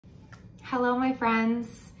Hello, my friends.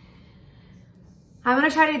 I'm gonna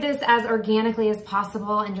try to do this as organically as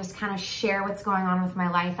possible and just kind of share what's going on with my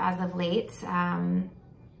life as of late.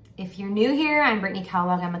 If you're new here, I'm Brittany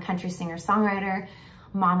Kellogg. I'm a country singer-songwriter,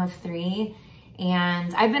 mom of 3,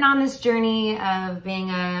 and I've been on this journey of being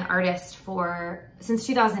an artist since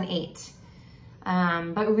 2008.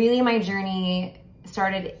 But really my journey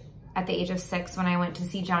started at the age of 6 when I went to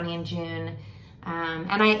see Johnny and June.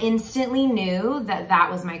 And I instantly knew that that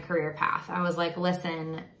was my career path. I was like,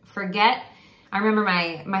 listen, I remember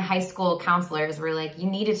my high school counselors were like, you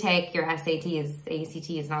need to take your SATs,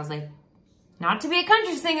 ACTs. And I was like, not to be a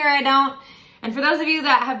country singer, I don't. And for those of you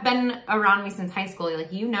that have been around me since high school,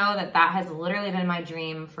 like, you know that has literally been my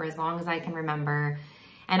dream for as long as I can remember.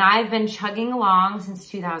 And I've been chugging along since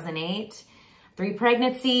 2008, 3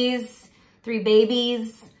 pregnancies, 3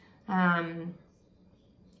 babies,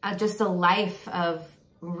 just a life of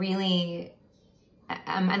really,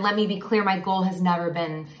 and let me be clear, my goal has never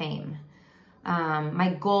been fame.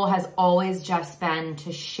 My goal has always just been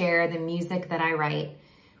to share the music that I write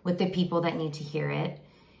with the people that need to hear it.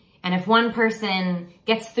 And if one person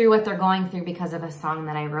gets through what they're going through because of a song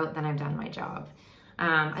that I wrote, then I've done my job.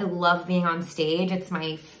 I love being on stage. It's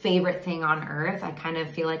my favorite thing on earth. I kind of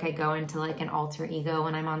feel like I go into like an alter ego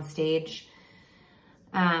when I'm on stage.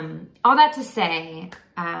 All that to say,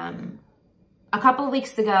 a couple of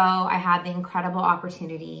weeks ago, I had the incredible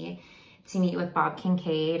opportunity to meet with Bob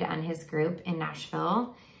Kincaid and his group in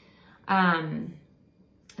Nashville.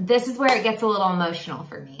 This is where it gets a little emotional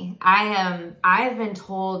for me. I've been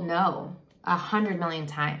told no 100 million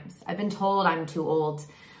times. I've been told I'm too old.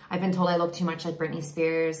 I've been told I look too much like Britney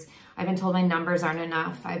Spears. I've been told my numbers aren't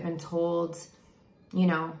enough. I've been told, you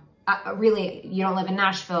know, really, you don't live in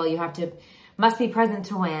Nashville. You must be present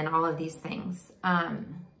to win, all of these things.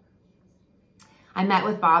 I met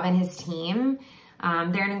with Bob and his team.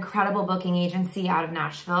 They're an incredible booking agency out of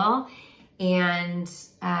Nashville. And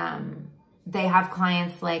they have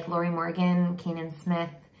clients like Lori Morgan, Kanan Smith,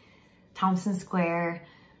 Thompson Square,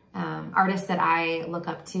 artists that I look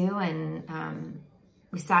up to. And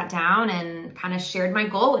we sat down and kind of shared my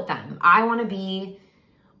goal with them. I want to be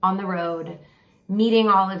on the road, meeting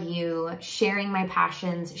all of you, sharing my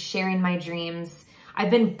passions, sharing my dreams. I've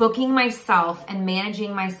been booking myself and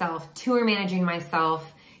managing myself, tour managing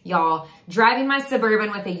myself, y'all, driving my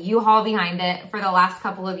Suburban with a U-Haul behind it for the last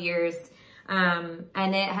couple of years.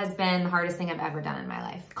 And it has been the hardest thing I've ever done in my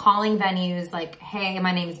life. Calling venues like, hey,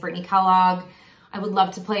 my name is Brittany Kellogg. I would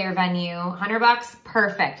love to play your venue. $100?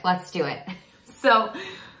 Perfect. Let's do it. So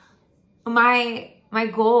my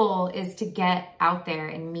goal is to get out there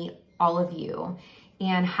and meet all of you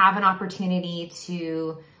and have an opportunity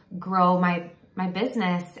to grow my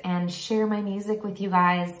business and share my music with you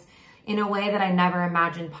guys in a way that I never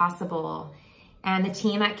imagined possible. And the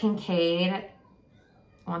team at Kincaid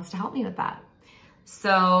wants to help me with that.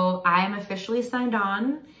 So I am officially signed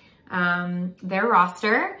on their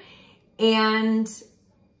roster, and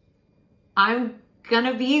I'm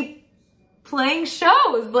gonna be playing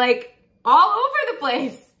shows like all over the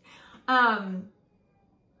place.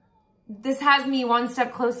 This has me one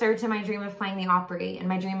step closer to my dream of playing the Opry and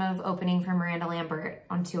my dream of opening for Miranda Lambert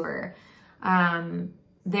on tour.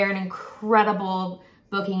 They're an incredible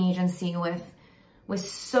booking agency with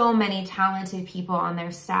so many talented people on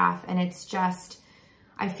their staff. And it's just,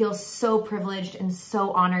 I feel so privileged and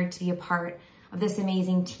so honored to be a part of this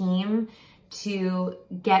amazing team to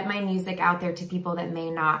get my music out there to people that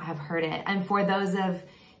may not have heard it. And for those of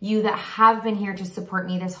you that have been here to support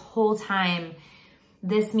me this whole time,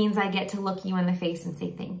 this means I get to look you in the face and say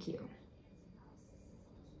thank you.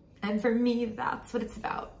 And for me, that's what it's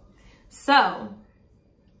about. So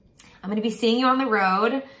I'm gonna be seeing you on the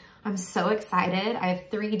road. I'm so excited. I have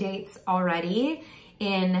 3 dates already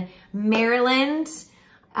in Maryland,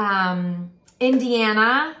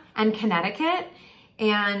 Indiana, and Connecticut.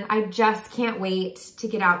 And I just can't wait to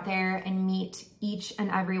get out there and meet each and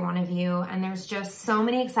every one of you. And there's just so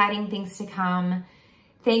many exciting things to come.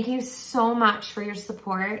 Thank you so much for your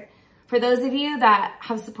support. For those of you that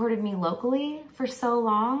have supported me locally for so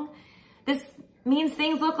long, this means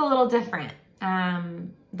things look a little different.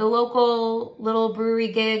 The local little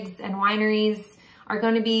brewery gigs and wineries are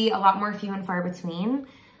going to be a lot more few and far between.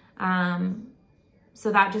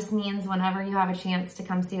 So that just means whenever you have a chance to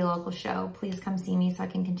come see a local show, please come see me so I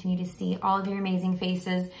can continue to see all of your amazing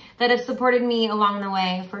faces that have supported me along the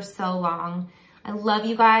way for so long. I love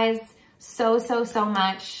you guys so, so, so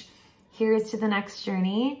much. Here's to the next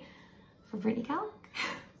journey for Brittany Kellogg.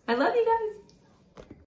 I love you guys.